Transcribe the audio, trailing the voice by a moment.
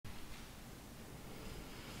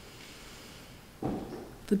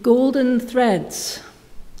the golden threads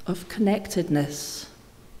of connectedness.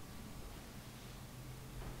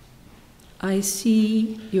 I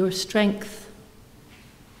see your strength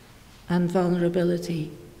and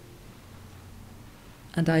vulnerability,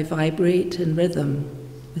 and I vibrate in rhythm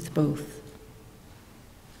with both.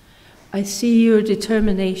 I see your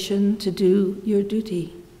determination to do your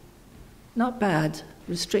duty, not bad,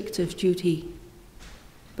 restrictive duty,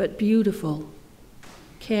 but beautiful,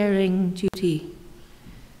 caring duty,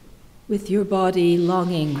 with your body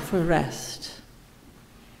longing for rest,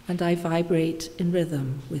 and I vibrate in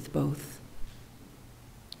rhythm with both.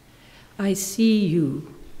 I see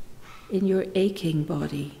you in your aching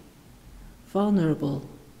body, vulnerable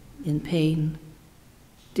in pain,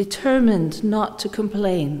 determined not to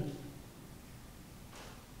complain,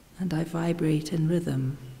 and I vibrate in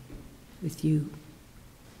rhythm with you.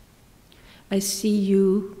 I see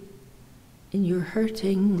you in your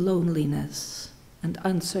hurting loneliness and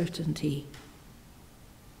uncertainty,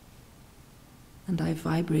 and I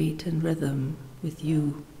vibrate in rhythm with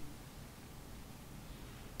you.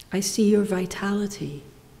 I see your vitality,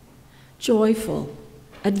 joyful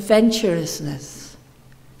adventurousness,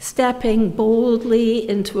 stepping boldly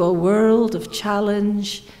into a world of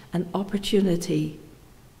challenge and opportunity,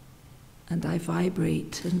 and I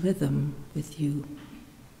vibrate in rhythm with you.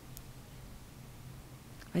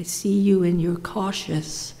 I see you in your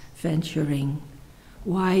cautious venturing,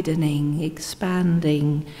 widening,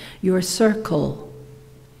 expanding your circle,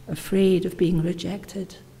 afraid of being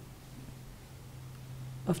rejected,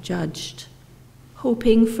 of judged,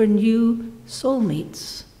 hoping for new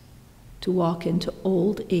soulmates to walk into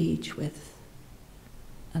old age with,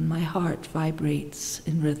 and my heart vibrates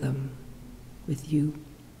in rhythm with you.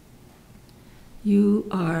 You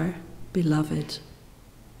are beloved,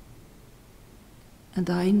 and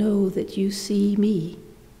I know that you see me,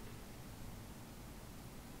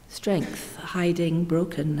 strength hiding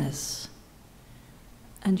brokenness,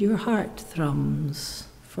 and your heart thrums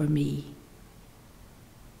for me.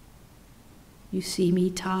 You see me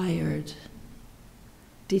tired,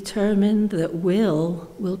 determined that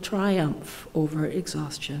will triumph over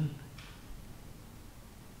exhaustion.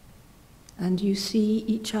 And you see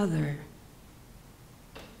each other.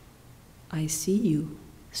 I see you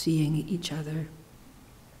seeing each other.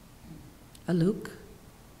 A look,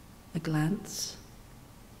 a glance,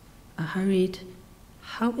 a hurried,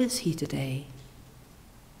 "How is he today?"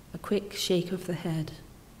 A quick shake of the head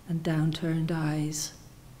and downturned eyes.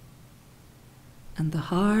 And the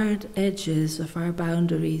hard edges of our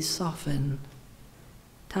boundaries soften,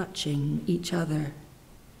 touching each other,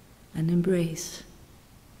 an embrace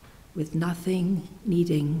with nothing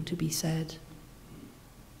needing to be said.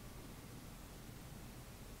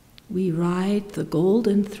 We ride the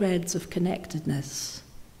golden threads of connectedness.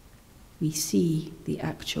 We see the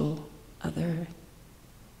actual other.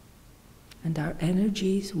 And our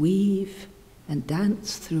energies weave and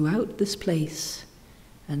dance throughout this place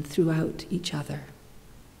and throughout each other.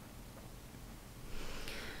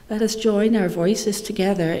 Let us join our voices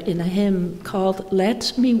together in a hymn called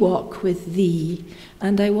 "Let Me Walk With Thee."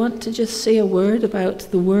 And I want to just say a word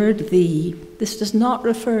about the word "thee." This does not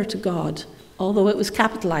refer to God, although it was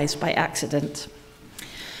capitalized by accident.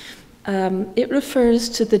 It refers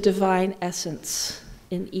to the divine essence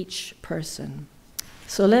in each person.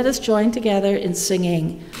 So let us join together in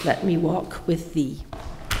singing "Let Me Walk With Thee."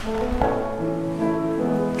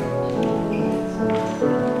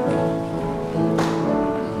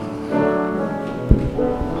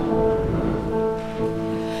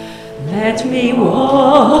 Let me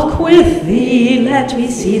walk with thee, let me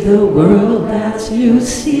see the world that you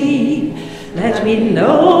see. Let me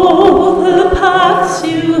know the paths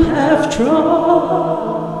you have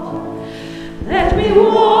trod. Let me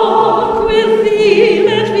walk with thee,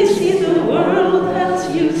 let me see the world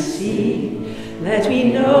that you see. Let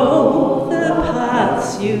me know the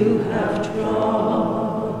paths you have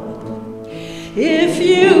trod. If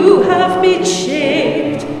you have been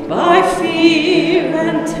shaped by fear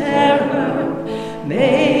and terror,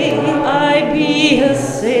 may I be a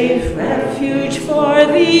safe refuge for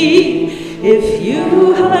thee. If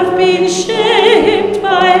you have been shaped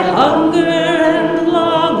by hunger and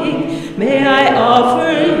longing, may I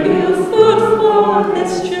offer you food for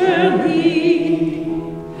this journey.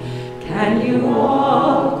 Can you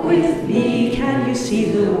walk with me? Can you see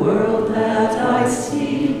the world that I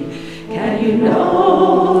see? Can you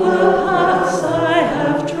know the paths I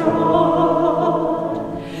have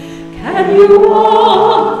trod? Can you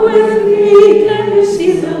walk with me? Can you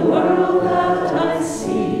see the world that I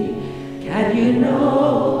see? Can you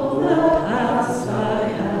know the paths I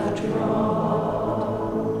have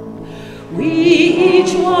trod? We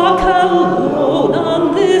each walk alone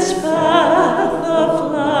on this path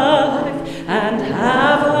of life and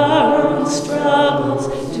have our own struggles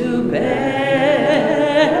to bear.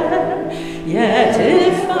 Yet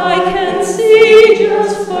if I can see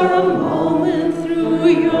just for a moment through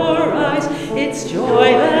your eyes, it's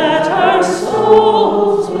joy that our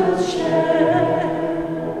souls will share.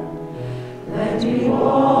 Let me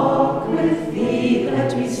walk with thee,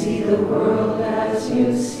 let me see the world as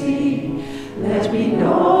you see. Let me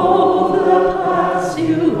know the paths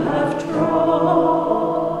you have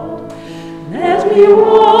trod. Let me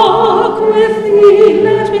walk with thee,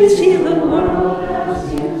 let me see the world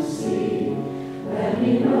as you see. Let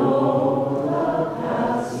me know the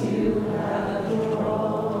paths you have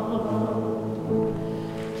trod.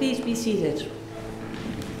 Please be seated.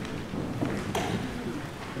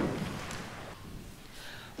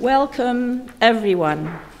 Welcome,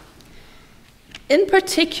 everyone. In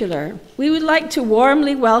particular, we would like to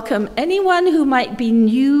warmly welcome anyone who might be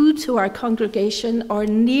new to our congregation or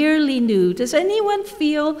nearly new. Does anyone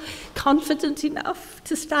feel confident enough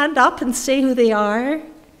to stand up and say who they are?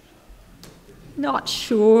 Not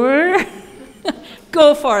sure?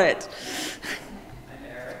 Go for it.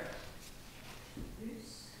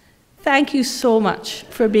 Thank you so much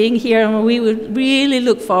for being here, and we would really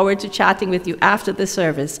look forward to chatting with you after the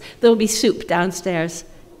service. There will be soup downstairs.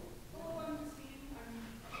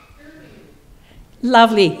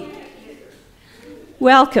 Lovely.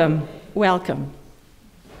 Welcome, welcome.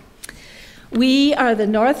 We are the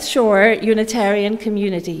North Shore Unitarian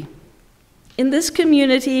community. In this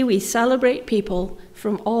community, we celebrate people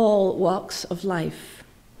from all walks of life.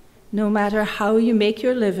 No matter how you make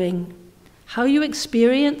your living, how you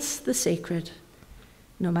experience the sacred,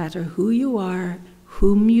 no matter who you are,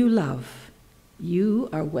 whom you love, you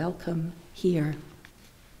are welcome here.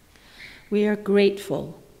 We are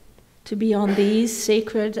grateful to be on these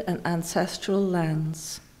sacred and ancestral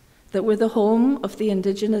lands that were the home of the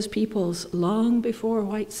indigenous peoples long before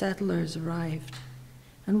white settlers arrived.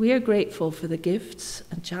 And we are grateful for the gifts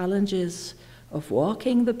and challenges of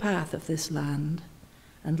walking the path of this land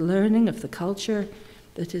and learning of the culture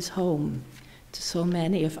that is home to so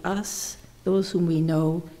many of us, those whom we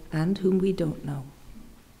know and whom we don't know.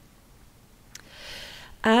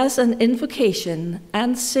 As an invocation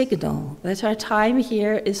and signal that our time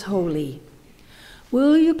here is holy,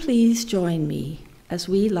 will you please join me as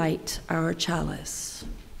we light our chalice?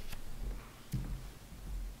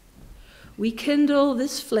 We kindle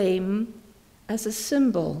this flame as a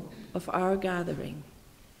symbol of our gathering.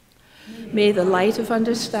 May the light of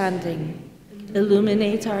understanding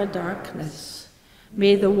illuminate our darkness.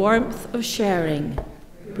 May the warmth of sharing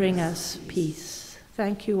bring us peace.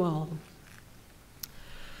 Thank you all.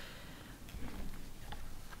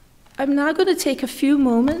 I'm now going to take a few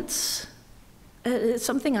moments. It's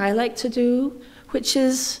something I like to do, which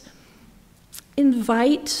is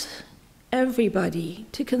invite everybody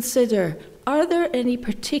to consider, are there any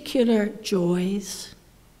particular joys,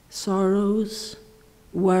 sorrows,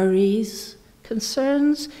 worries,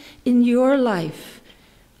 concerns in your life,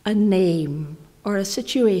 a name or a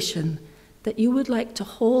situation that you would like to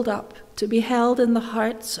hold up to be held in the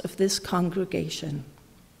hearts of this congregation?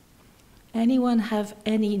 Anyone have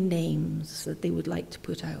any names that they would like to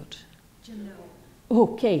put out? Janelle.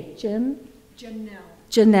 Okay, Jim? Janelle.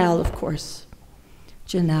 Janelle, of course.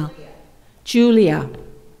 Janelle. Julia.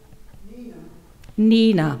 Nina.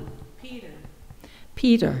 Nina. Peter.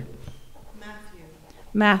 Peter. Matthew.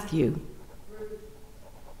 Matthew.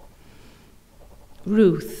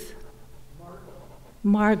 Ruth.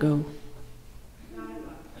 Margot.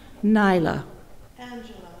 Nyla.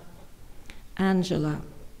 Angela. Angela.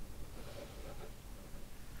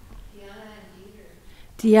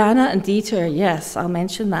 Deanna and Dieter, yes, I'll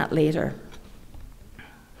mention that later.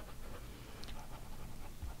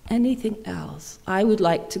 Anything else? I would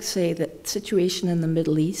like to say that the situation in the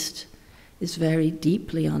Middle East is very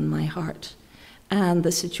deeply on my heart, and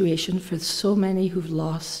the situation for so many who've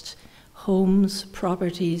lost homes,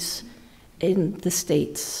 properties in the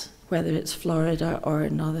States, whether it's Florida or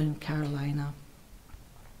Northern Carolina.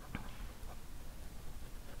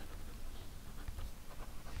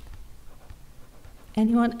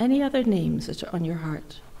 Anyone, any other names that are on your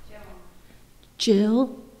heart?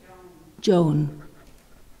 Jill? Joan.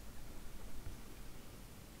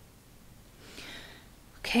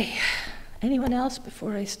 Okay, anyone else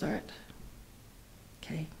before I start?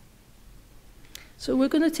 Okay. So we're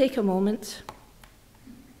going to take a moment.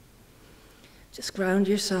 Just ground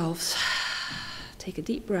yourselves. Take a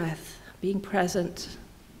deep breath, being present.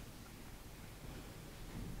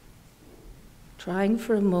 Trying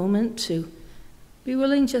for a moment to Be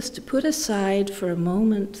willing just to put aside for a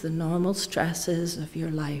moment the normal stresses of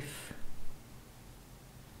your life.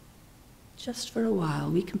 Just for a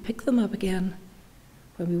while. We can pick them up again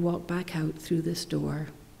when we walk back out through this door.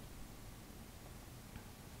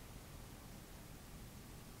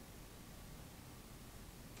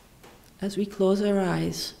 As we close our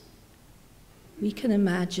eyes, we can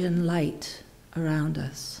imagine light around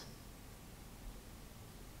us,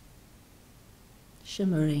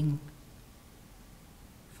 shimmering,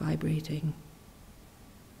 vibrating.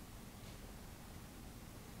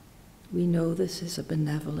 We know this is a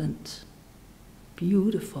benevolent,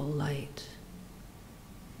 beautiful light.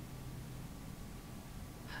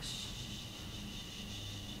 Hush.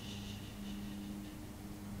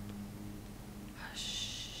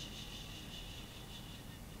 Hush.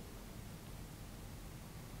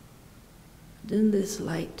 And in this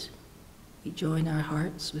light, we join our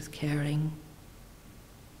hearts with caring.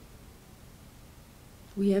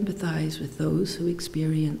 We empathize with those who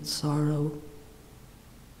experience sorrow,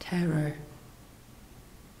 terror,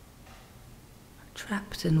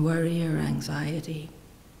 trapped in worry or anxiety.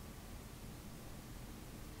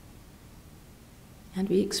 And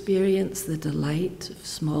we experience the delight of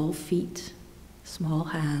small feet, small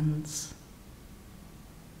hands,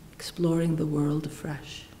 exploring the world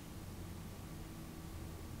afresh.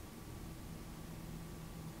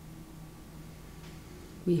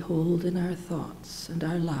 We hold in our thoughts and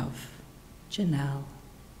our love Janelle,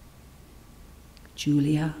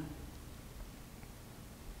 Julia,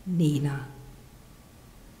 Nina,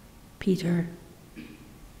 Peter,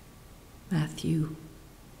 Matthew,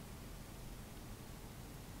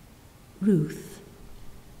 Ruth,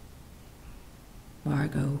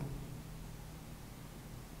 Margot,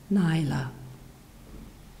 Nyla,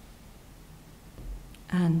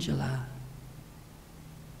 Angela,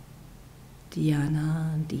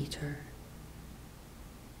 Diana and Dieter.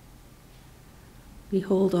 We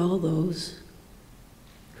hold all those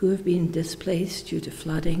who have been displaced due to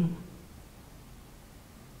flooding,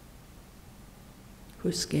 who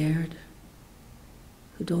are scared,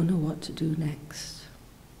 who don't know what to do next.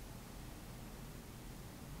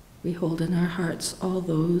 We hold in our hearts all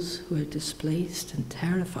those who are displaced and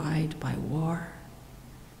terrified by war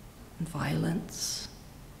and violence.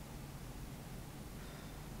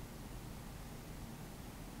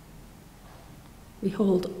 We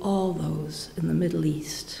hold all those in the Middle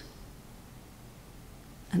East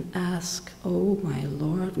and ask, oh my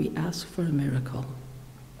Lord, we ask for a miracle.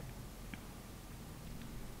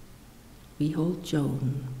 We hold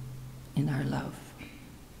Joan in our love.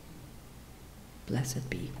 Blessed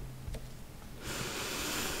be.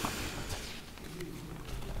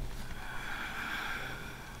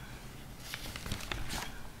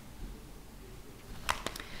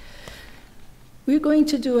 We're going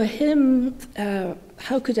to do a hymn,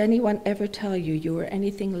 How Could Anyone Ever Tell You You Were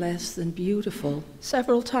Anything Less Than Beautiful,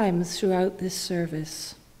 several times throughout this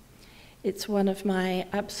service. It's one of my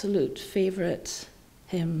absolute favorite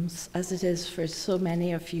hymns, as it is for so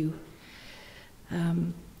many of you.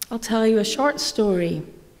 I'll tell you a short story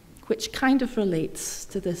which kind of relates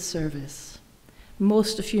to this service.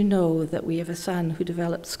 Most of you know that we have a son who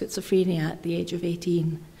developed schizophrenia at the age of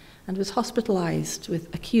 18 and was hospitalized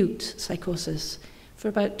with acute psychosis for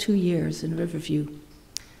about 2 years in Riverview.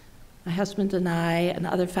 My husband and I and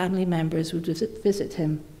other family members would visit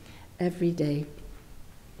him every day.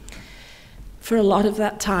 For a lot of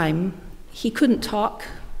that time, he couldn't talk,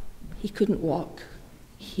 he couldn't walk,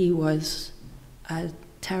 he was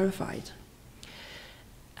terrified.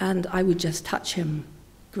 And I would just touch him.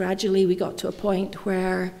 Gradually, we got to a point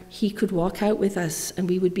where he could walk out with us and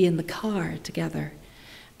we would be in the car together.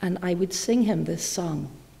 And I would sing him this song,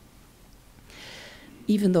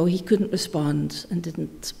 even though he couldn't respond and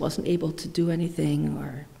wasn't able to do anything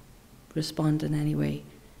or respond in any way.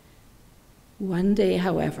 One day,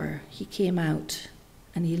 however, he came out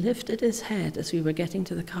and he lifted his head as we were getting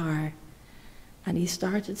to the car and he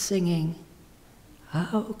started singing,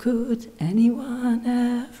 how could anyone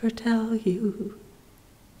ever tell you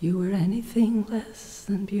you were anything less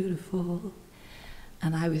than beautiful?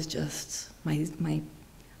 And I was just, I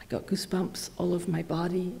got goosebumps all over my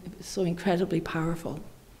body. It was so incredibly powerful.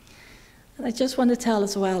 And I just want to tell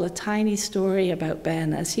as well a tiny story about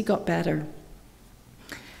Ben as he got better.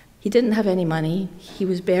 He didn't have any money. He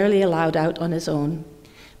was barely allowed out on his own,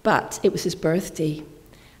 but it was his birthday.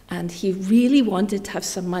 And he really wanted to have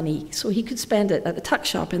some money so he could spend it at the tuck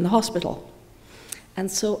shop in the hospital.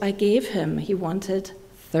 And so I gave him, he wanted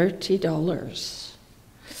 $30.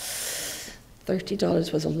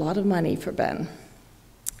 $30 was a lot of money for Ben.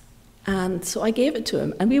 And so I gave it to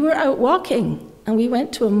him. And we were out walking, and we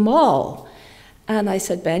went to a mall. And I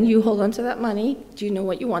said, Ben, you hold on to that money. Do you know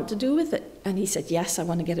what you want to do with it? And he said, yes, I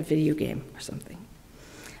want to get a video game or something.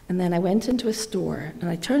 And then I went into a store, and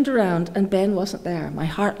I turned around, and Ben wasn't there. My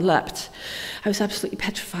heart leapt. I was absolutely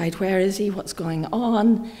petrified. Where is he? What's going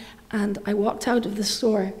on? And I walked out of the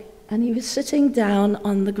store, and he was sitting down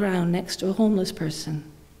on the ground next to a homeless person.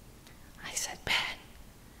 I said, Ben,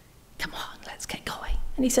 come on, let's get going.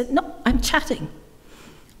 And he said, no, I'm chatting.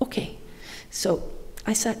 Okay. So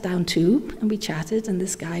I sat down too, and we chatted, and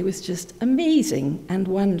this guy was just amazing and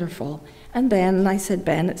wonderful. And then I said,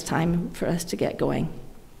 Ben, it's time for us to get going.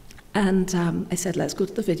 And I said, let's go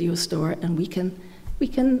to the video store, and we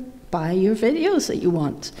can buy your videos that you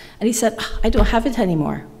want. And he said, I don't have it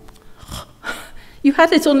anymore. You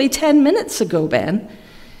had it only 10 minutes ago, Ben.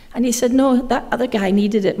 And he said, no, that other guy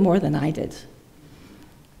needed it more than I did.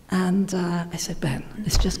 And I said, Ben,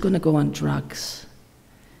 it's just going to go on drugs.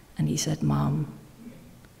 And he said, Mom,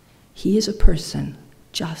 he is a person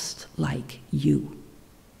just like you.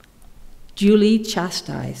 Duly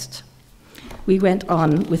chastised. We went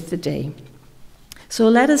on with the day. So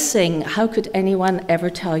let us sing, How Could Anyone Ever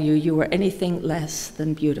Tell You You Were Anything Less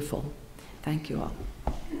Than Beautiful? Thank you all.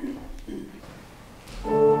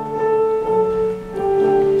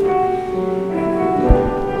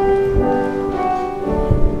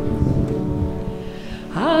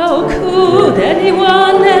 How could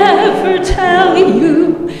anyone ever tell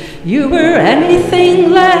you you were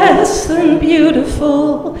anything less than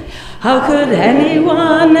beautiful? How could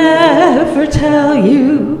anyone ever tell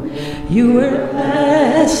you you were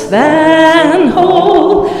less than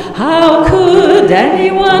whole? How could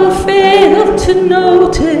anyone fail to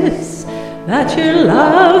notice that your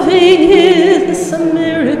loving is a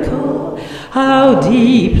miracle? How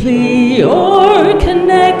deeply you're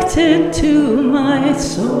connected to my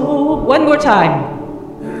soul. One more time.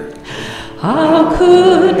 How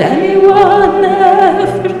could anyone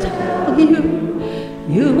ever tell you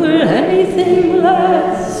you were anything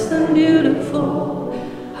less than beautiful?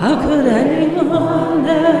 How could anyone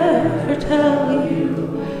ever tell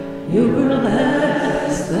you you were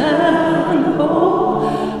less than whole?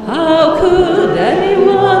 How could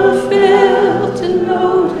anyone fail to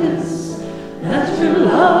notice that your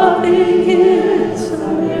loving is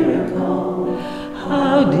a miracle?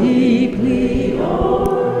 How deeply you're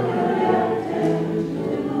connected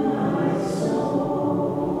to my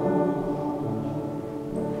soul.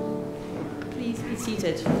 Please be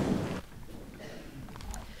seated.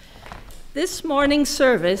 This morning's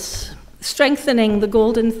service, Strengthening the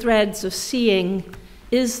Golden Threads of Seeing,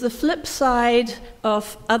 is the flip side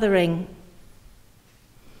of othering.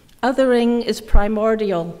 Othering is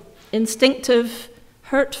primordial, instinctive,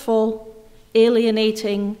 hurtful,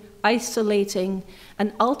 alienating, isolating,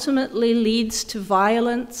 and ultimately leads to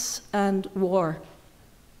violence and war.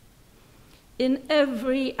 In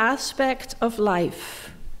every aspect of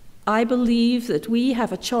life, I believe that we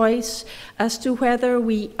have a choice as to whether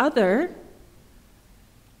we other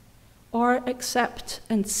or accept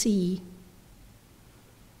and see.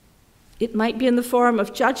 It might be in the form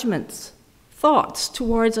of judgments, thoughts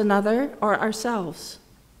towards another or ourselves.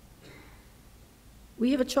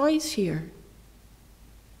 We have a choice here.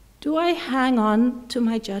 Do I hang on to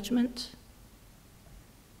my judgment?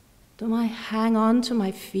 Do I hang on to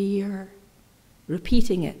my fear,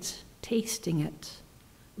 repeating it, tasting it,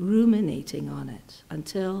 ruminating on it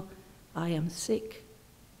until I am sick?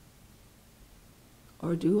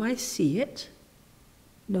 Or do I see it,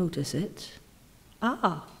 notice it?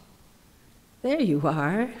 Ah, there you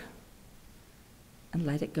are, and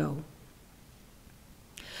let it go.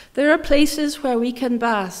 There are places where we can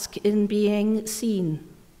bask in being seen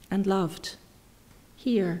and loved.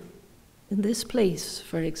 Here, in this place,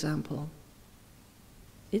 for example.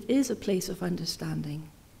 It is a place of understanding.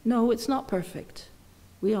 No, it's not perfect.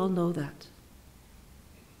 We all know that.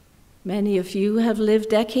 Many of you have lived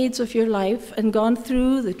decades of your life and gone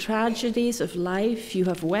through the tragedies of life. You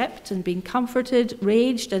have wept and been comforted,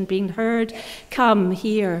 raged and been heard, come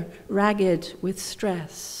here ragged with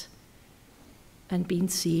stress, and been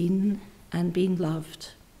seen and been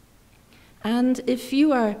loved. And if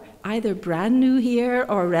you are either brand new here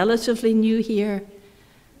or relatively new here,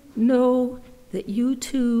 know that you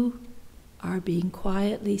too are being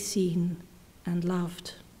quietly seen and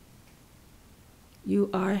loved.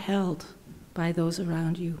 You are held by those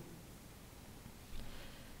around you.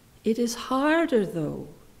 It is harder, though,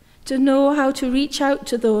 to know how to reach out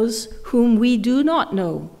to those whom we do not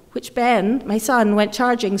know, which Ben, my son, went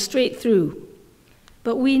charging straight through.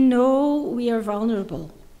 But we know we are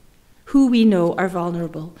vulnerable, who we know are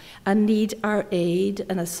vulnerable, and need our aid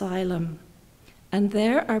and asylum. And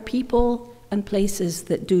there are people and places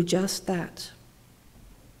that do just that.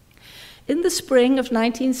 In the spring of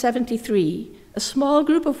 1973, a small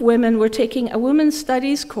group of women were taking a women's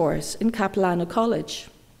studies course in Capilano College.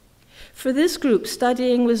 For this group,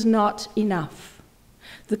 studying was not enough.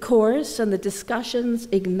 The course and the discussions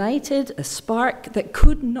ignited a spark that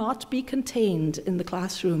could not be contained in the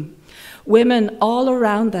classroom. Women all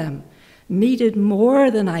around them needed more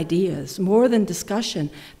than ideas, more than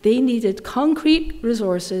discussion. They needed concrete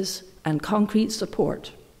resources and concrete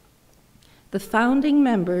support. The founding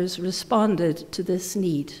members responded to this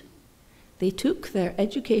need. They took their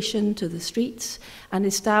education to the streets and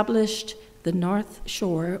established the North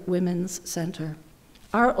Shore Women's Center.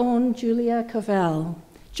 Our own Julia Cavell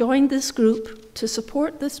joined this group to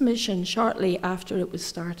support this mission shortly after it was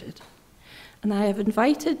started. And I have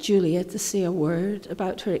invited Julia to say a word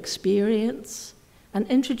about her experience and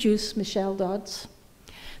introduce Michelle Dodds,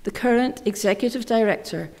 the current Executive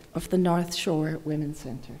Director of the North Shore Women's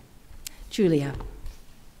Center. Julia.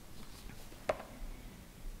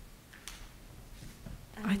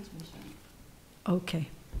 Okay.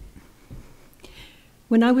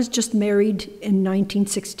 When I was just married in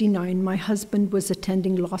 1969, my husband was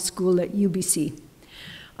attending law school at UBC.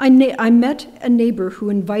 I met a neighbor who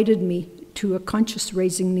invited me to a conscious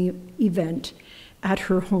raising event at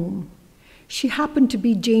her home. She happened to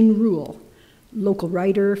be Jane Rule, local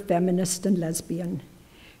writer, feminist, and lesbian.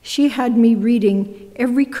 She had me reading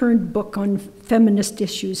every current book on feminist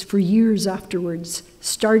issues for years afterwards,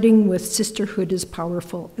 starting with Sisterhood is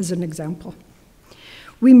Powerful as an example.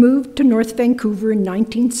 We moved to North Vancouver in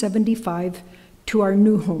 1975 to our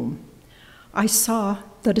new home. I saw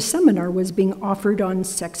that a seminar was being offered on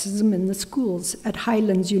sexism in the schools at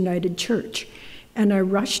Highlands United Church, and I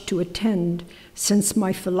rushed to attend since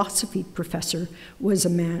my philosophy professor was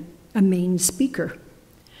a main speaker.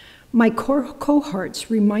 My cohorts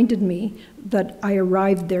reminded me that I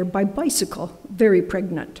arrived there by bicycle, very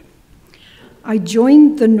pregnant. I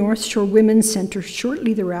joined the North Shore Women's Center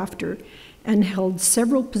shortly thereafter and held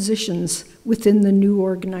several positions within the new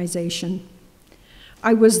organization.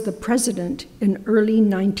 I was the president in early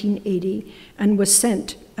 1980 and was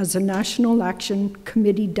sent as a National Action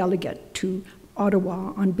Committee delegate to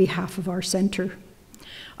Ottawa on behalf of our center.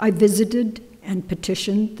 I visited and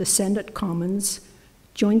petitioned the Senate Commons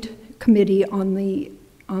Joint Committee on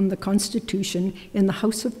the Constitution in the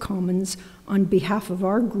House of Commons on behalf of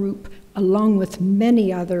our group, along with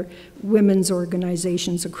many other women's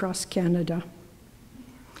organizations across Canada.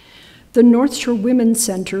 The North Shore Women's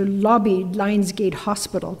Center lobbied Lionsgate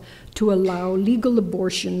Hospital to allow legal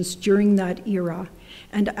abortions during that era,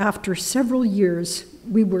 and after several years,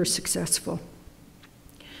 we were successful.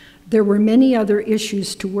 There were many other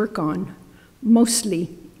issues to work on,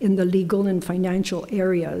 mostly in the legal and financial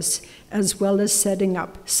areas, as well as setting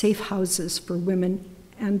up safe houses for women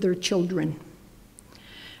and their children.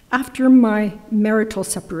 After my marital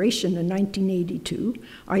separation in 1982,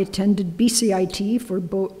 I attended BCIT for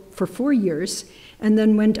 4 years and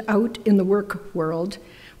then went out in the work world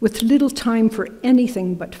with little time for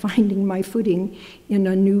anything but finding my footing in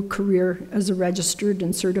a new career as a registered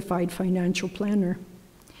and certified financial planner.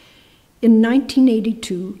 In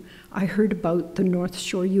 1982, I heard about the North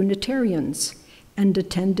Shore Unitarians and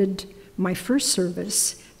attended my first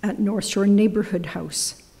service at North Shore Neighborhood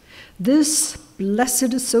House. This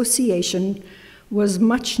blessed association was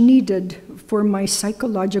much needed for my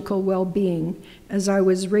psychological well-being as I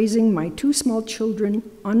was raising my 2 small children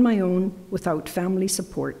on my own without family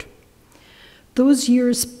support. Those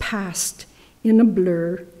years passed in a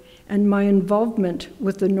blur, and my involvement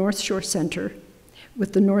with the North Shore Center,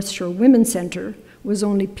 with the North Shore Women's Center, was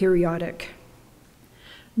only periodic.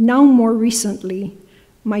 Now, more recently,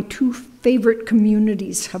 my 2 favorite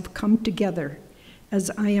communities have come together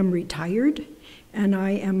as I am retired, and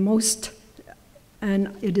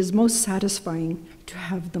it is most satisfying to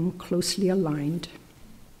have them closely aligned.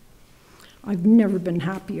 I've never been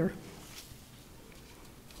happier.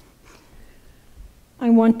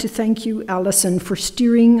 I want to thank you, Alison, for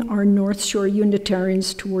steering our North Shore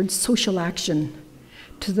Unitarians towards social action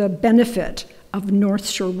to the benefit of North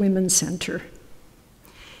Shore Women's Center.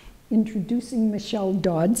 Introducing Michelle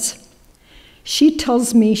Dodds. She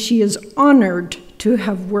tells me she is honored to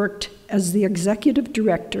have worked as the executive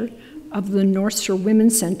director of the North Shore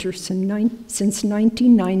Women's Center since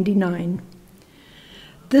 1999.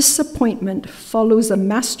 This appointment follows a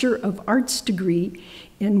Master of Arts degree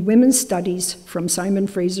in Women's Studies from Simon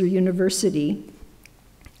Fraser University,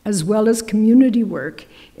 as well as community work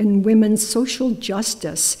in women's social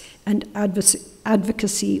justice and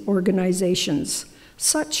advocacy organizations,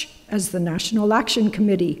 such as the National Action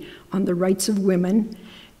Committee on the Rights of Women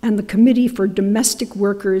and the Committee for Domestic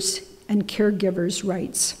Workers and Caregivers'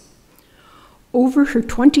 Rights. Over her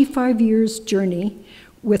 25 years journey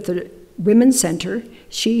with the Women's Center,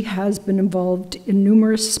 she has been involved in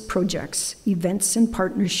numerous projects, events, and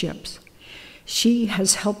partnerships. She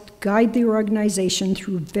has helped guide the organization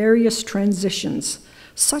through various transitions,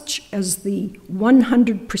 such as the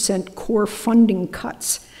 100% core funding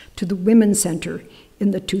cuts to the Women's Center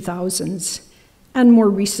in the 2000s, and more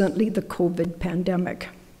recently, the COVID pandemic.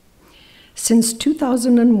 Since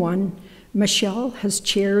 2001, Michelle has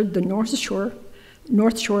chaired the North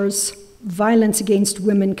Shore's Violence Against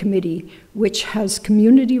Women Committee, which has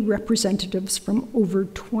community representatives from over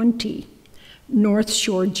 20 North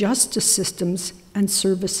Shore justice systems and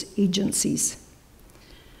service agencies.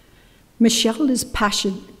 Michelle is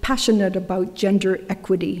passionate about gender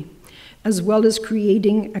equity, as well as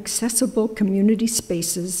creating accessible community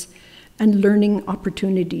spaces and learning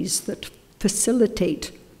opportunities that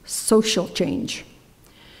facilitate social change.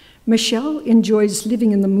 Michelle enjoys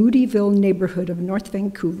living in the Moodyville neighborhood of North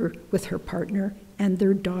Vancouver with her partner and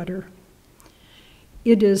their daughter.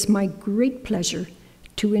 It is my great pleasure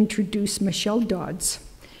to introduce Michelle Dodds,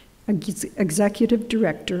 Executive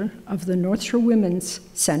Director of the North Shore Women's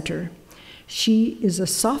Center. She is a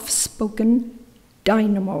soft-spoken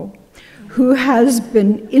dynamo who has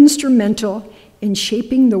been instrumental in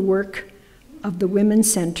shaping the work of the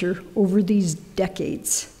Women's Center over these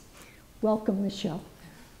decades. Welcome, Michelle.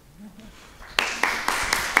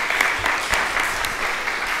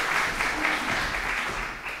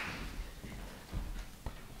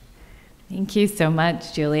 Thank you so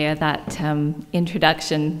much, Julia. That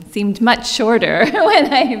introduction seemed much shorter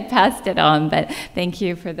when I passed it on, but thank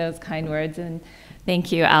you for those kind words, and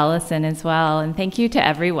thank you, Alison, as well, and thank you to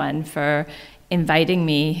everyone for inviting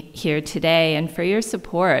me here today and for your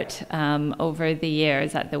support over the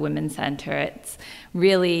years at the Women's Center. It's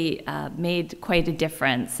really made quite a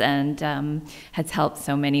difference and has helped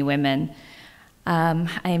so many women. I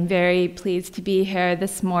am very pleased to be here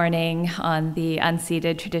this morning on the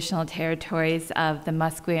unceded traditional territories of the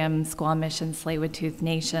Musqueam, Squamish, and Tsleil-Waututh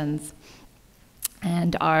Nations.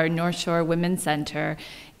 And our North Shore Women's Center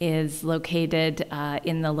is located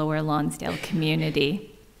in the Lower Lonsdale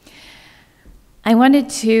community. I wanted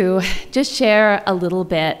to just share a little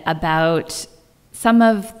bit about some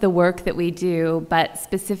of the work that we do, but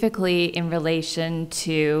specifically in relation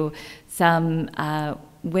to some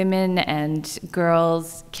women and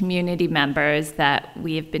girls community members that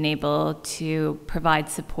we have been able to provide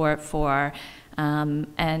support for,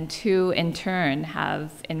 and who in turn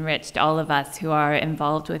have enriched all of us who are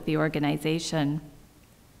involved with the organization.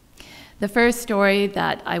 The first story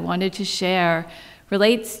that I wanted to share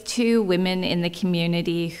relates to women in the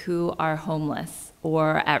community who are homeless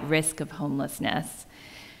or at risk of homelessness.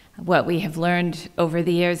 What we have learned over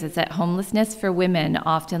the years is that homelessness for women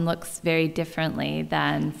often looks very differently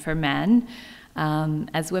than for men,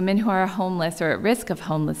 as women who are homeless or at risk of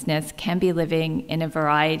homelessness can be living in a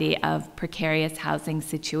variety of precarious housing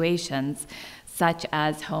situations, such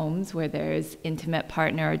as homes where there's intimate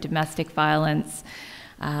partner or domestic violence,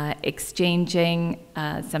 exchanging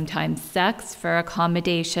sometimes sex for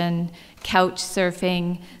accommodation, couch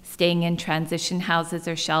surfing, staying in transition houses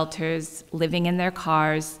or shelters, living in their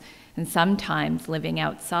cars, and sometimes living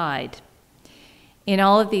outside. In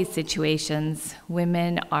all of these situations,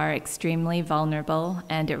 women are extremely vulnerable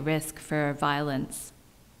and at risk for violence.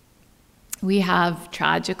 We have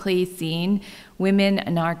tragically seen women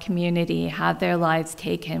in our community have their lives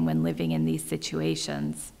taken when living in these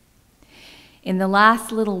situations. In the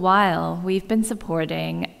last little while, we've been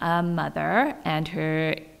supporting a mother and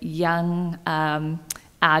her young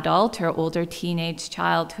adult or older teenage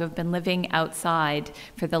child who have been living outside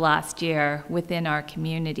for the last year within our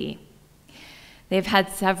community. They've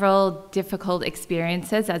had several difficult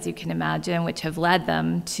experiences, as you can imagine, which have led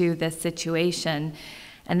them to this situation,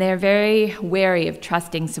 and they're very wary of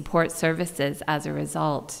trusting support services as a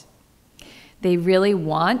result. They really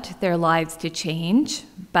want their lives to change,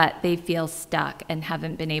 but they feel stuck and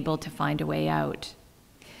haven't been able to find a way out.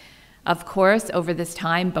 Of course, over this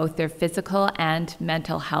time, both their physical and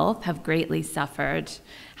mental health have greatly suffered.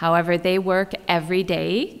 However, they work every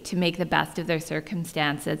day to make the best of their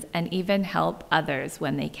circumstances and even help others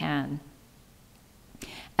when they can.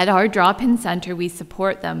 At our drop-in center, we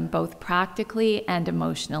support them both practically and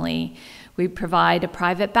emotionally. We provide a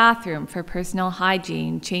private bathroom for personal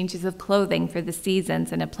hygiene, changes of clothing for the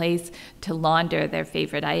seasons, and a place to launder their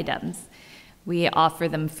favorite items. We offer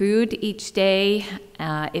them food each day,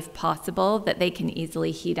 if possible, that they can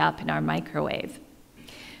easily heat up in our microwave.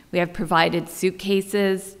 We have provided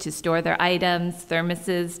suitcases to store their items,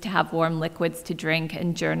 thermoses to have warm liquids to drink,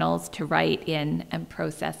 and journals to write in and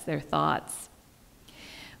process their thoughts.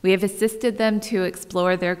 We have assisted them to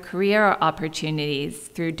explore their career opportunities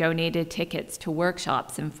through donated tickets to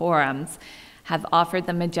workshops and forums, have offered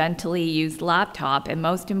them a gently used laptop, and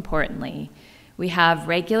most importantly, we have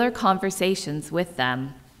regular conversations with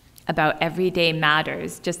them about everyday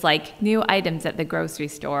matters, just like new items at the grocery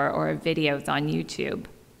store or videos on YouTube.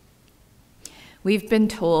 We've been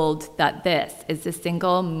told that this is the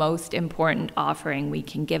single most important offering we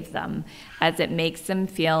can give them, as it makes them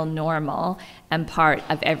feel normal and part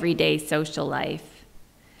of everyday social life.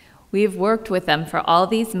 We've worked with them for all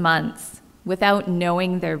these months without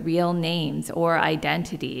knowing their real names or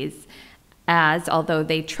identities, as although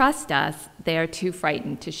they trust us, they are too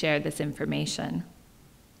frightened to share this information.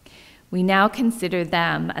 We now consider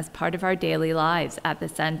them as part of our daily lives at the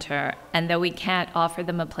center, and though we can't offer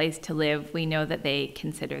them a place to live, we know that they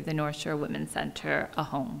consider the North Shore Women's Center a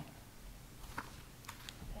home.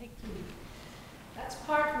 Thank you. That's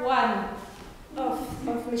part one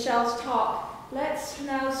of Michelle's talk. Let's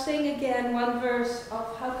now sing again one verse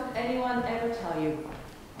of How Could Anyone Ever Tell You?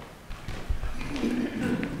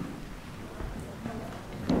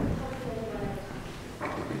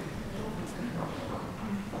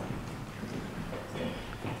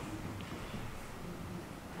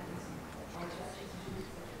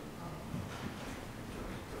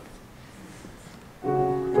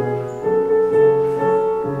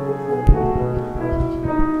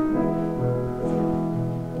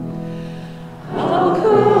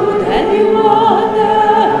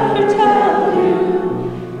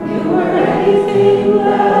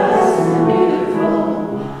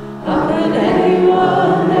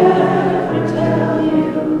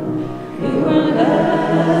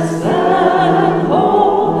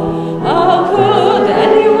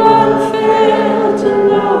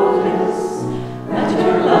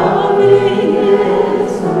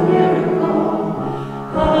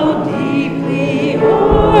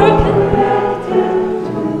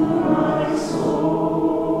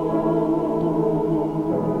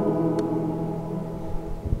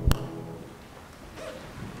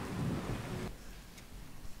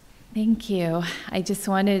 Thank you. I just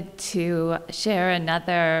wanted to share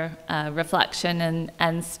another reflection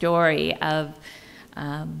and story of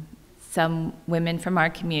some women from our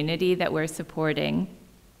community that we're supporting.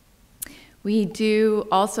 We do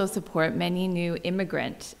also support many new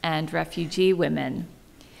immigrant and refugee women.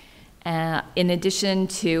 In addition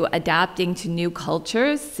to adapting to new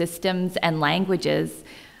cultures, systems, and languages,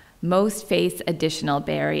 most face additional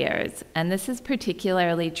barriers, and this is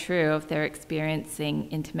particularly true if they're experiencing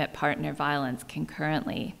intimate partner violence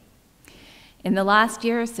concurrently. In the last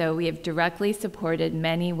year or so, we have directly supported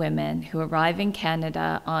many women who arrive in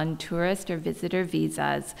Canada on tourist or visitor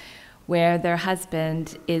visas where their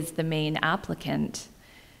husband is the main applicant.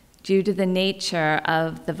 Due to the nature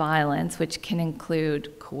of the violence, which can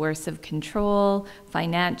include coercive control,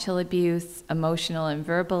 financial abuse, emotional and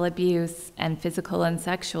verbal abuse, and physical and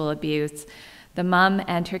sexual abuse, the mom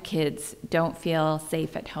and her kids don't feel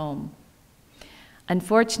safe at home.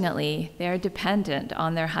 Unfortunately, they are dependent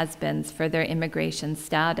on their husbands for their immigration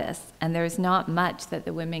status, and there's not much that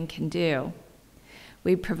the women can do.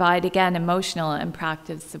 We provide, again, emotional and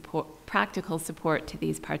practical support to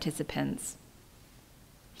these participants.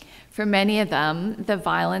 For many of them, the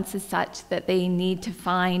violence is such that they need to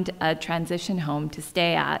find a transition home to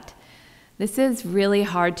stay at. This is really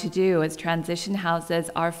hard to do as transition houses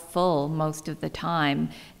are full most of the time,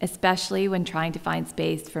 especially when trying to find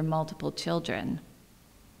space for multiple children.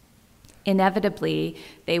 Inevitably,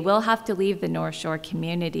 they will have to leave the North Shore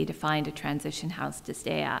community to find a transition house to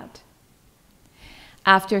stay at.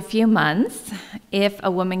 After a few months, if a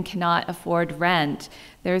woman cannot afford rent,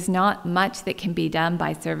 there's not much that can be done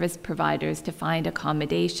by service providers to find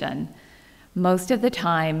accommodation. Most of the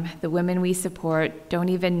time, the women we support don't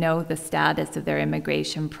even know the status of their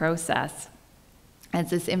immigration process, as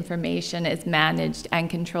this information is managed and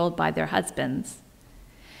controlled by their husbands.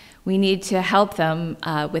 We need to help them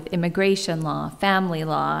with immigration law, family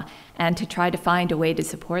law, and to try to find a way to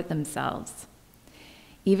support themselves.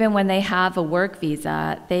 Even when they have a work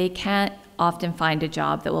visa, they can't often find a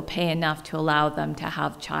job that will pay enough to allow them to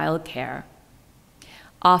have childcare.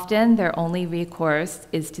 Often, their only recourse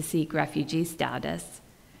is to seek refugee status.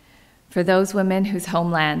 For those women whose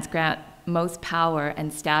homelands grant most power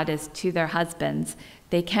and status to their husbands,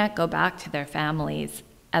 they can't go back to their families,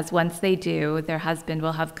 as once they do, their husband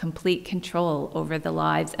will have complete control over the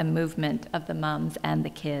lives and movement of the moms and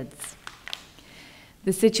the kids.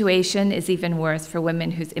 The situation is even worse for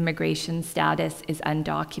women whose immigration status is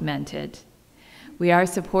undocumented. We are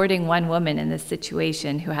supporting one woman in this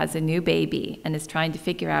situation who has a new baby and is trying to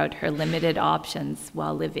figure out her limited options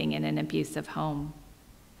while living in an abusive home.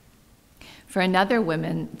 For another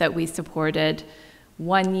woman that we supported,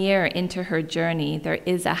 1 year into her journey, there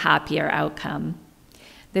is a happier outcome.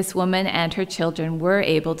 This woman and her children were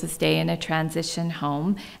able to stay in a transition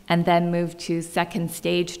home and then move to second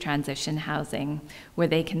stage transition housing, where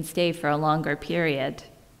they can stay for a longer period.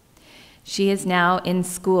 She is now in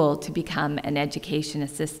school to become an education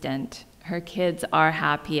assistant. Her kids are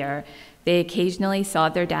happier. They occasionally saw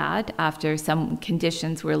their dad after some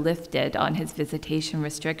conditions were lifted on his visitation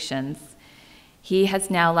restrictions. He has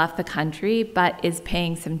now left the country, but is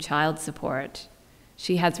paying some child support.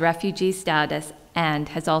 She has refugee status and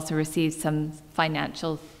has also received some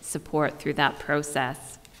financial support through that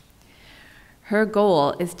process. Her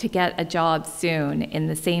goal is to get a job soon in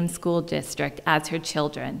the same school district as her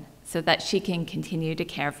children so that she can continue to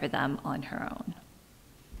care for them on her own.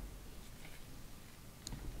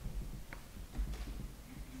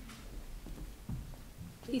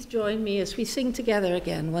 Please join me as we sing together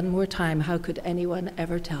again one more time, How Could Anyone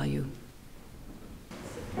Ever Tell You?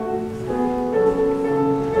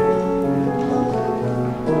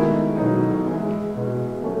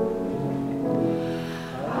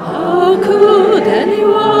 How could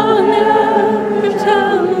anyone ever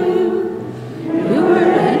tell you you were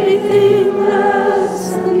anything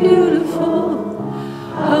less than beautiful?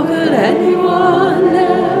 How could anyone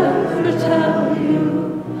ever tell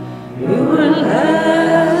you you were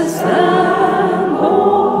less than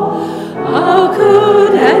whole? How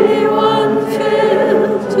could anyone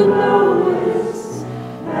fail to notice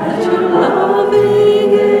that your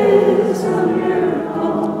loving is a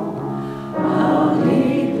miracle? How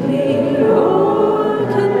deeply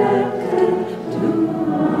you're connected to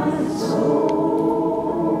my soul.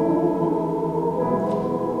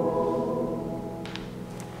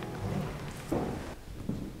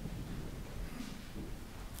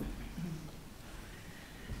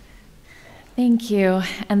 Thank you.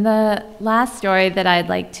 And the last story that I'd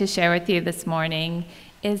like to share with you this morning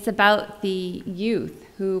is about the youth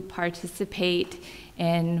who participate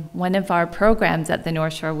in one of our programs at the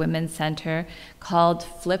North Shore Women's Center called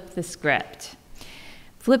Flip the Script.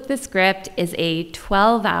 Flip the Script is a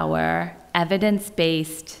 12-hour,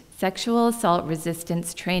 evidence-based sexual assault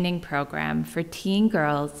resistance training program for teen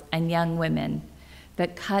girls and young women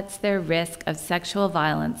that cuts their risk of sexual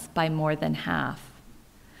violence by more than half.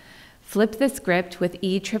 Flip the Script with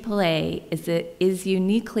EAAA is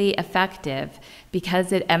uniquely effective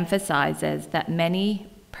because it emphasizes that many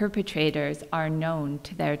perpetrators are known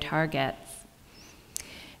to their targets.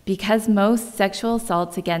 Because most sexual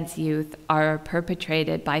assaults against youth are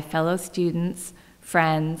perpetrated by fellow students,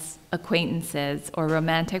 friends, acquaintances, or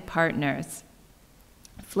romantic partners,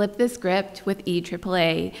 Flip the Script with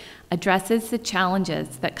EAAA addresses the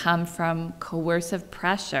challenges that come from coercive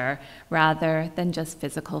pressure rather than just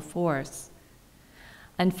physical force.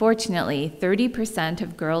 Unfortunately, 30%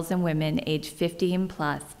 of girls and women aged 15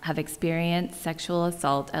 plus have experienced sexual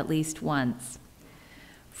assault at least once.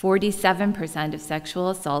 47% of sexual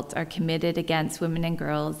assaults are committed against women and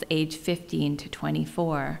girls aged 15 to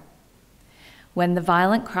 24. When the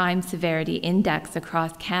Violent Crime Severity Index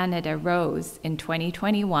across Canada rose in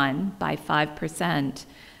 2021 by 5%,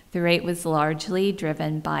 the rate was largely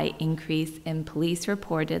driven by increase in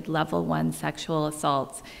police-reported level 1 sexual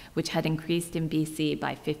assaults, which had increased in BC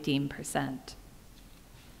by 15%.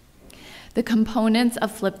 The components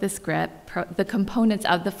of the Flip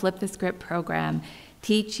the Script program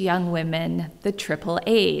teach young women the triple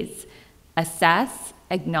A's: assess,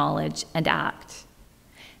 acknowledge, and act.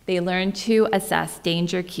 They learn to assess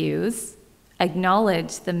danger cues,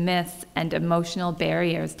 acknowledge the myths and emotional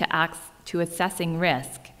barriers to assessing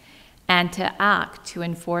risk, and to act to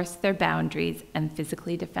enforce their boundaries and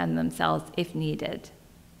physically defend themselves if needed.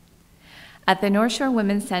 At the North Shore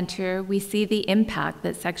Women's Center, we see the impact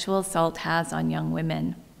that sexual assault has on young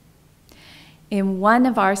women. In one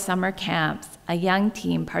of our summer camps, a young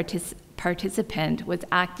teen participant was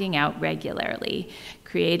acting out regularly,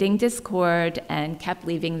 creating discord, and kept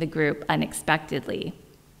leaving the group unexpectedly.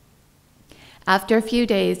 After a few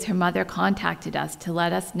days, her mother contacted us to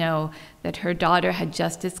let us know that her daughter had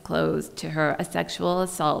just disclosed to her a sexual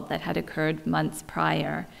assault that had occurred months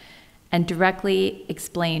prior, and directly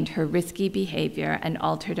explained her risky behavior and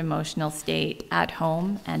altered emotional state at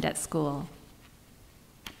home and at school.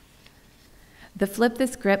 The Flip the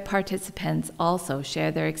Script participants also share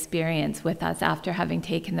their experience with us after having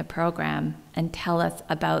taken the program and tell us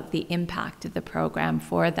about the impact of the program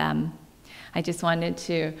for them. I just wanted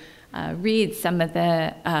to read some of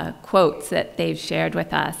the quotes that they've shared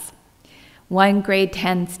with us. One grade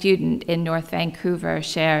 10 student in North Vancouver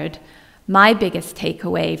shared, "My biggest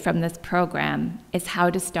takeaway from this program is how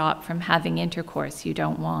to stop from having intercourse you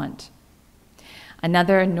don't want."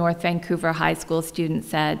 Another North Vancouver high school student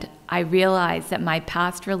said, "I realized that my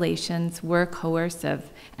past relations were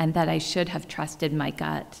coercive and that I should have trusted my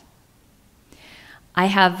gut." I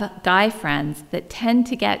have guy friends that tend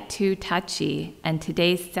to get too touchy, and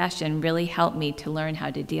today's session really helped me to learn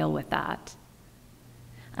how to deal with that.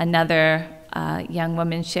 Another young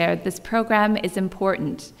woman shared, "This program is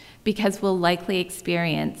important because we'll likely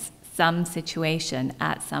experience some situation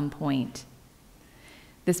at some point.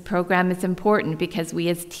 This program is important because we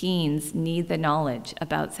as teens need the knowledge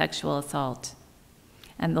about sexual assault."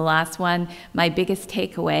 And the last one, my biggest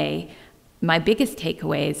takeaways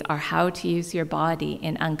are how to use your body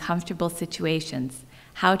in uncomfortable situations,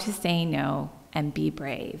 how to say no, and be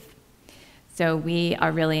brave. So we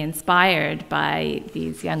are really inspired by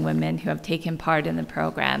these young women who have taken part in the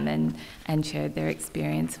program and shared their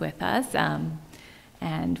experience with us.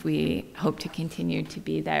 And we hope to continue to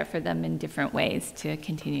be there for them in different ways to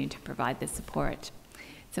continue to provide the support.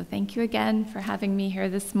 So thank you again for having me here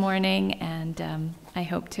this morning, and I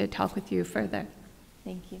hope to talk with you further.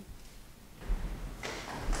 Thank you.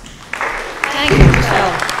 Thank you,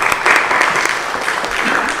 Michelle.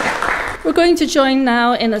 We're going to join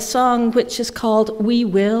now in a song which is called "We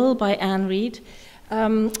Will" by Anne Reid.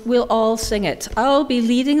 We'll all sing it. I'll be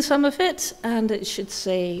leading some of it, and it should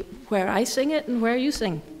say where I sing it and where you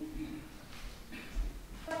sing.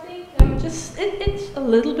 I think it's a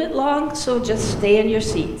little bit long, so just stay in your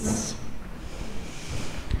seats.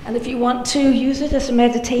 And if you want to use it as a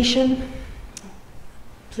meditation,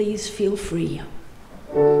 please feel free.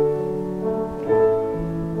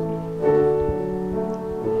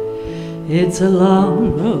 It's a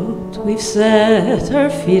long road we've set our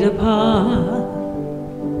feet upon.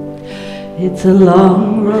 It's a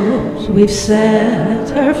long road we've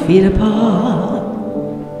set our feet upon.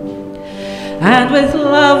 And with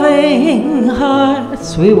loving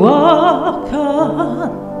hearts we walk on.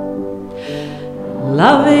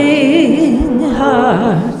 Loving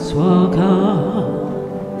hearts walk on.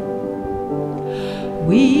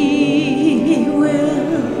 We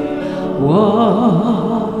will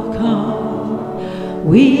walk on.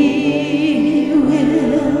 We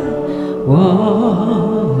will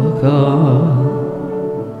walk on.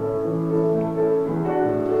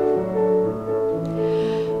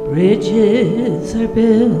 Bridges are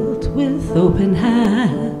built with open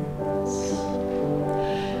hands.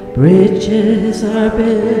 Bridges are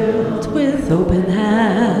built with open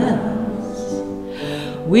hands.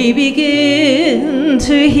 We begin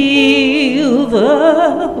to heal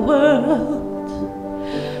the world.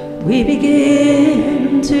 We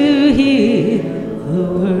begin to heal the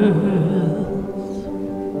world.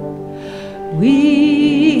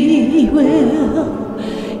 We will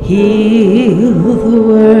heal the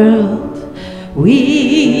world.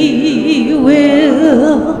 We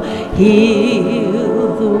will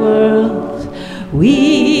heal the world.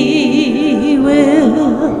 We will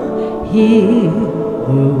heal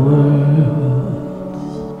the world.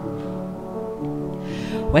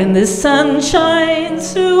 When the sun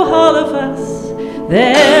shines through all of us,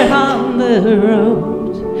 there on the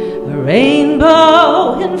road, a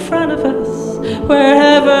rainbow in front of us,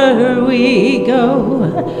 wherever we go,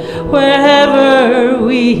 wherever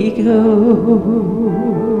we go.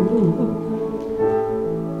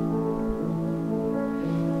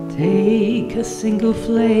 Take a single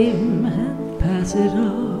flame and pass it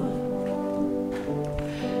on.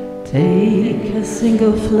 Take a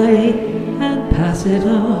single flame and pass it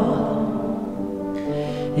on.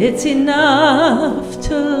 It's enough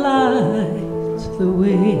to light the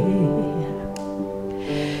way.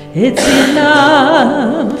 It's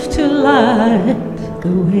enough to light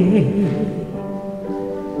the way.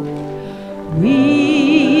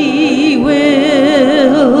 We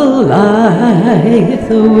will light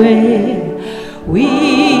the way.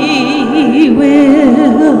 We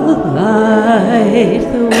will light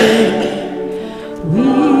the way. We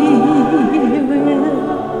will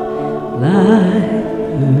light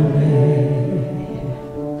the way.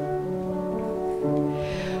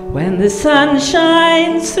 When the sun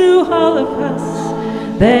shines through all of us,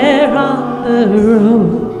 there on the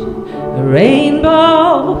road, a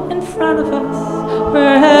rainbow in front of us,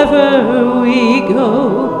 wherever we go,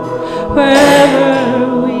 wherever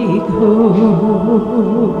we go.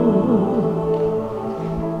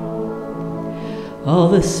 All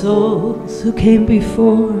the souls who came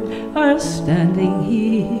before are standing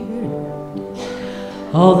here.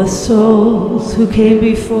 All the souls who came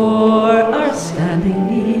before are standing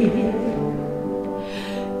here.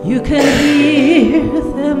 You can hear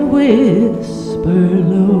them whisper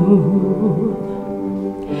low.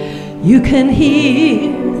 You can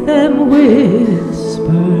hear them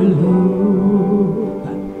whisper low.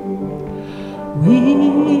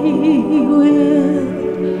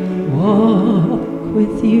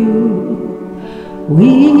 We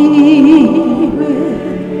will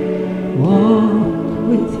walk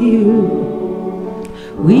with you.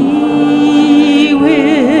 We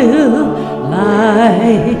will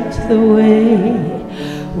light the way.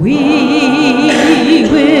 We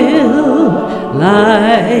will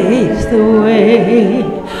light the way.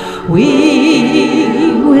 We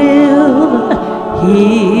will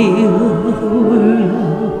heal the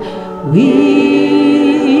world. We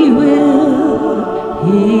will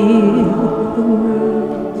heal the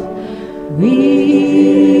world. We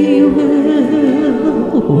will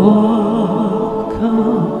walk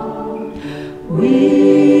on.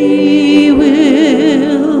 We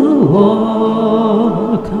will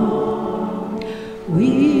walk on.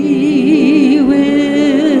 We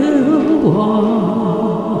will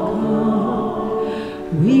walk on.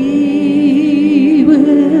 We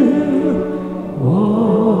will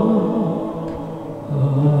walk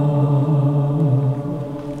on.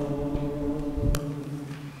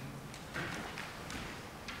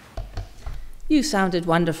 You sounded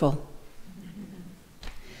wonderful.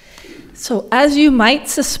 So, as you might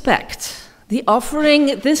suspect, the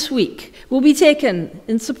offering this week will be taken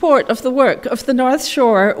in support of the work of the North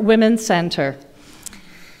Shore Women's Centre.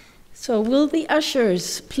 So, will the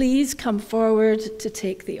ushers please come forward to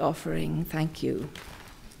take the offering? Thank you.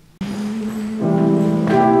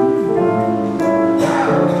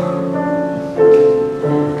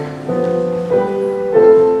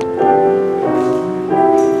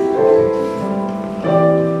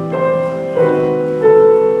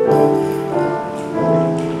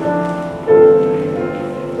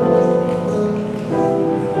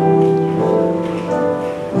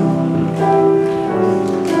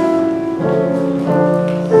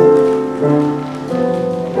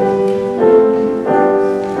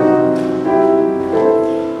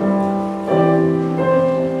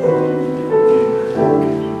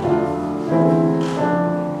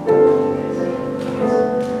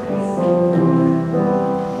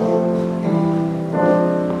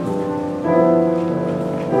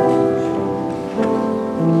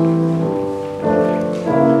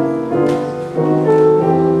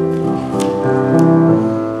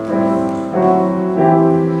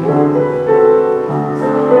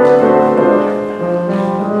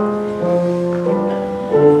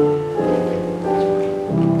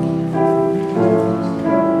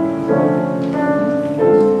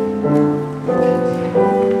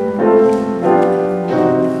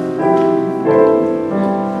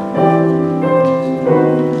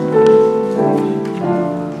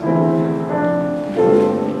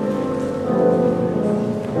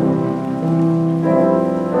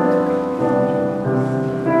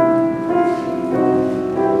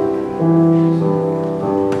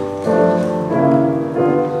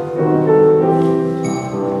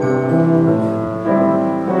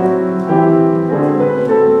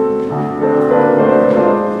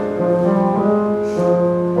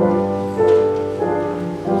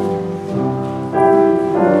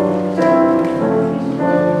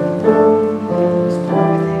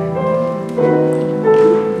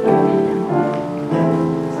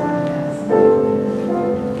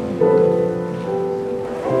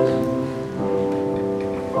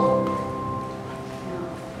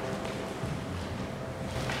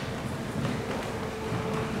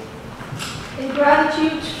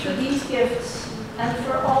 gratitude for these gifts and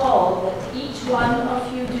for all that each one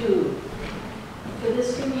of you do for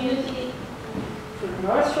this community, for the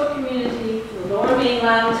North Shore community, for the Lower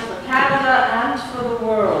Mainland, for Canada, and for the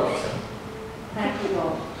world. Thank you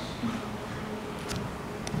all.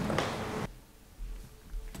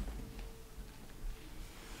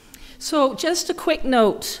 So just a quick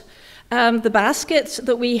note. The baskets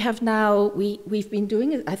that we have now, we've been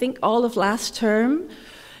doing it, I think, all of last term.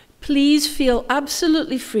 Please feel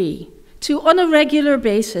absolutely free to, on a regular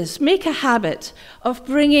basis, make a habit of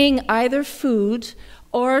bringing either food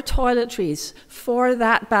or toiletries for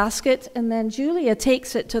that basket, and then Julia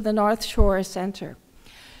takes it to the North Shore Centre.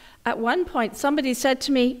 At one point, somebody said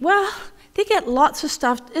to me, well, they get lots of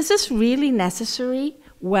stuff. Is this really necessary?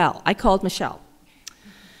 Well, I called Michelle.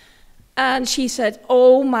 And she said,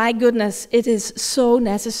 oh my goodness, it is so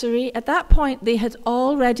necessary. At that point, they had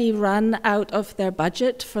already run out of their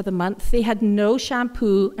budget for the month. They had no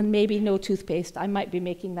shampoo and maybe no toothpaste. I might be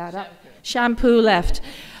making that up. Shampoo left.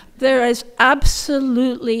 There is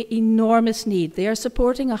absolutely enormous need. They are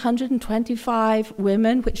supporting 125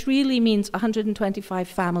 women, which really means 125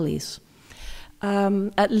 families,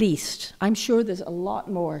 at least. I'm sure there's a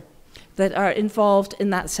lot more that are involved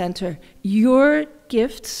in that centre. Your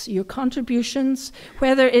gifts, your contributions,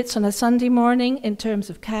 whether it's on a Sunday morning in terms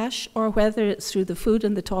of cash or whether it's through the food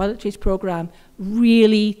and the toiletries program,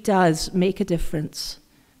 really does make a difference.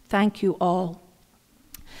 Thank you all.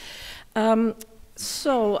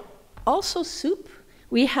 So, also soup.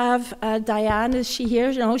 We have Diane, is she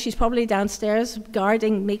here? No, she's probably downstairs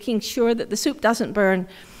guarding, making sure that the soup doesn't burn.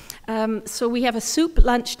 So we have a soup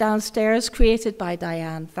lunch downstairs created by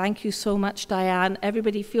Diane. Thank you so much, Diane.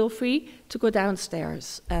 Everybody feel free to go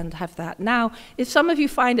downstairs and have that. Now, if some of you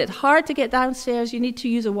find it hard to get downstairs, you need to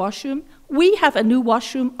use a washroom. We have a new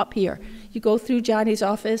washroom up here. You go through Johnny's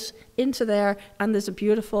office, into there, and there's a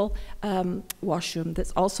beautiful washroom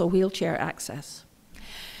that's also wheelchair access.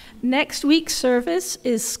 Next week's service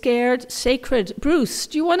is Scared Sacred. Bruce,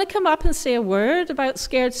 do you want to come up and say a word about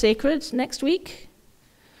Scared Sacred next week?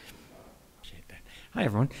 Hi,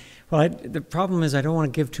 everyone. Well, the problem is I don't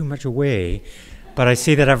want to give too much away, but I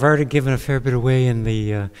see that I've already given a fair bit away in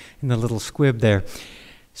the little squib there.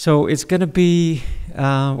 So it's going to be,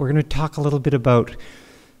 we're going to talk a little bit about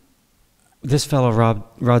this fellow,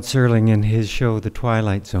 Rod Serling, and his show, The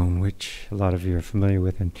Twilight Zone, which a lot of you are familiar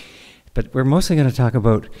with. But we're mostly going to talk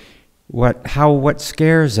about how what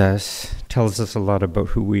scares us tells us a lot about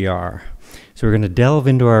who we are. So we're going to delve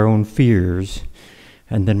into our own fears,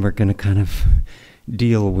 and then we're going to kind of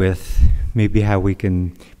deal with maybe how we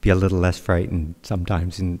can be a little less frightened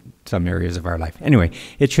sometimes in some areas of our life. Anyway,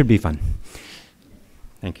 it should be fun.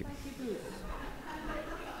 Thank you.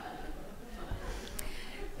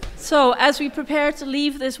 So, as we prepare to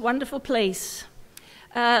leave this wonderful place,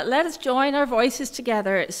 let us join our voices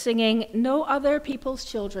together singing No Other People's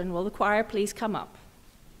Children. Will the choir please come up?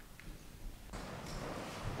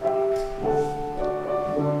 Please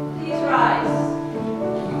rise.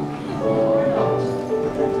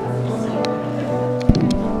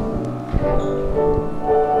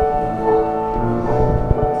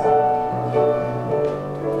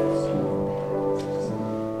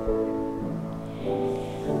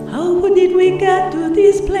 How did we get to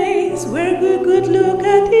this place where we could look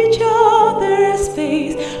at each other's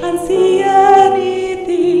face and see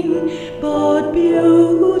anything but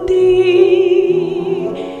beauty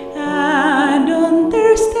and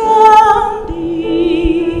understanding?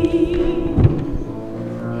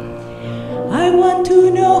 I want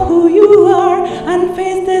to know who you are and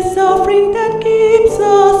face the suffering that keeps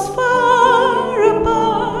us far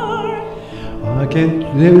apart. I can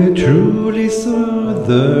never truly serve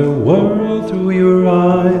the world through your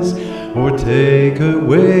eyes or take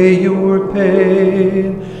away your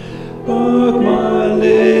pain, but my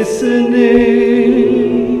listening,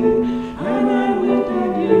 and I hope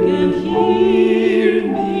that you can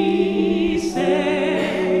hear me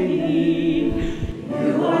saying,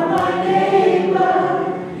 you are my neighbor,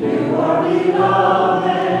 you are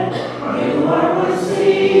beloved, you are worth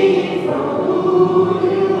seeing for who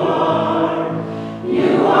you are.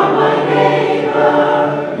 You are my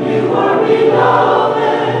neighbor, you are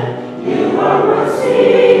beloved, you are worth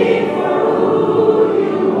seeing for who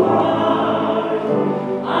you are.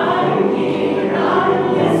 I'm here,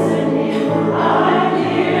 I'm listening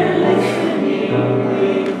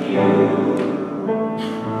with you.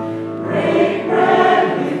 Break bread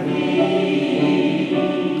with me,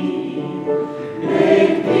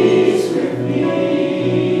 make peace with me,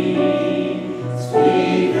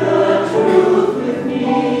 speak the truth with me.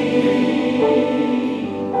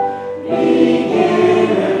 Begin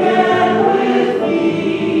again with me,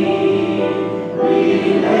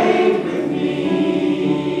 relate with me,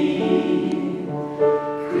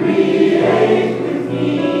 create with me,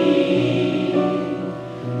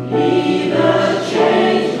 be the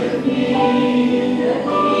change with me that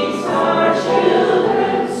keeps our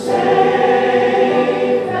children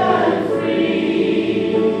safe and free.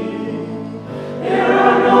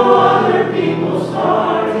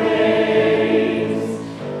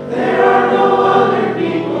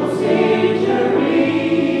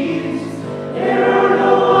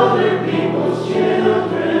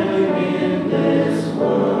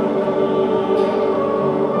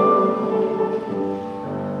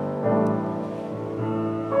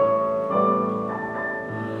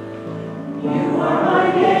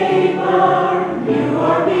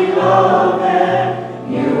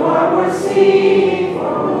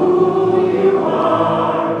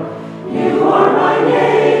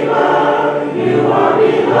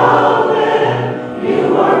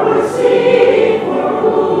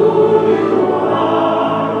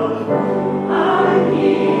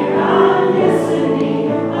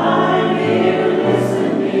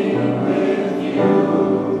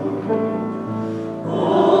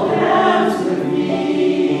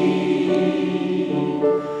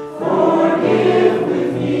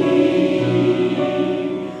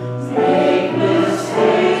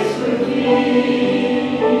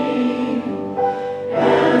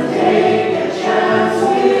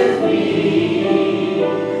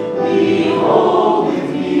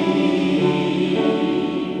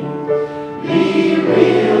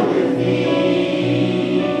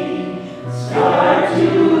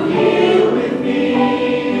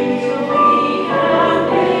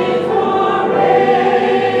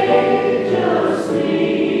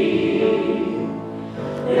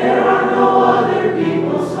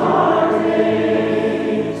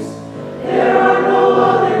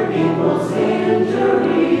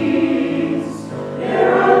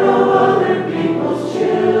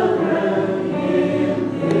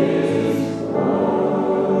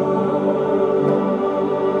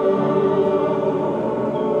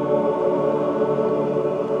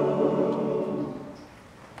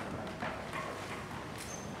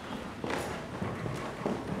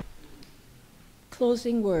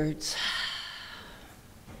 Closing words.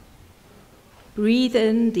 Breathe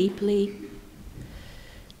in deeply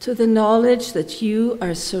to the knowledge that you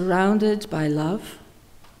are surrounded by love.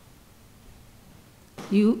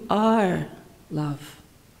 You are love.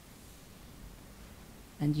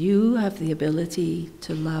 And you have the ability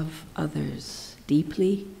to love others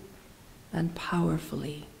deeply and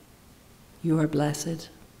powerfully. You are blessed.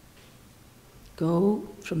 Go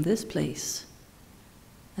from this place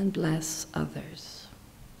and bless others.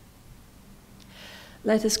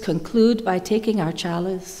 Let us conclude by taking our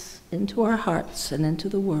chalice into our hearts and into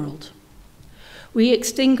the world. We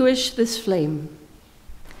extinguish this flame,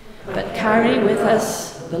 but carry with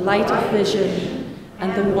us the light of vision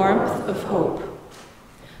and the warmth of hope.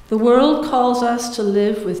 The world calls us to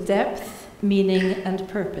live with depth, meaning, and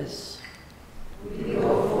purpose. We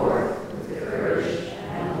go forth with courage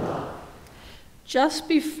and love. Just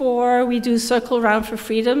before we do Circle Round for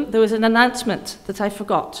Freedom, there was an announcement that I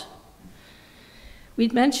forgot.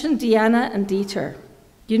 We'd mentioned Deanna and Dieter.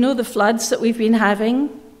 You know the floods that we've been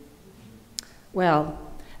having? Well,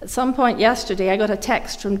 at some point yesterday, I got a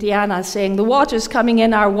text from Deanna saying the water's coming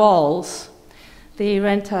in our walls. They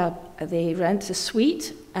rent a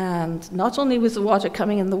suite, and not only was the water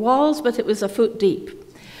coming in the walls, but it was a foot deep.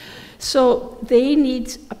 So they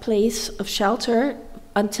need a place of shelter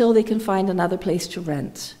until they can find another place to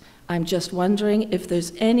rent. I'm just wondering if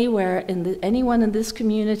there's anyone in this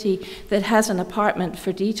community that has an apartment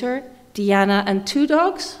for Dieter, Deanna, and 2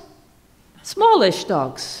 dogs? Smallish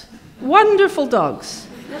dogs, wonderful dogs,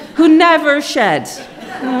 who never shed.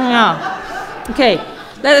 Okay,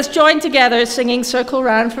 let us join together singing Circle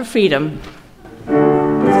Round for Freedom.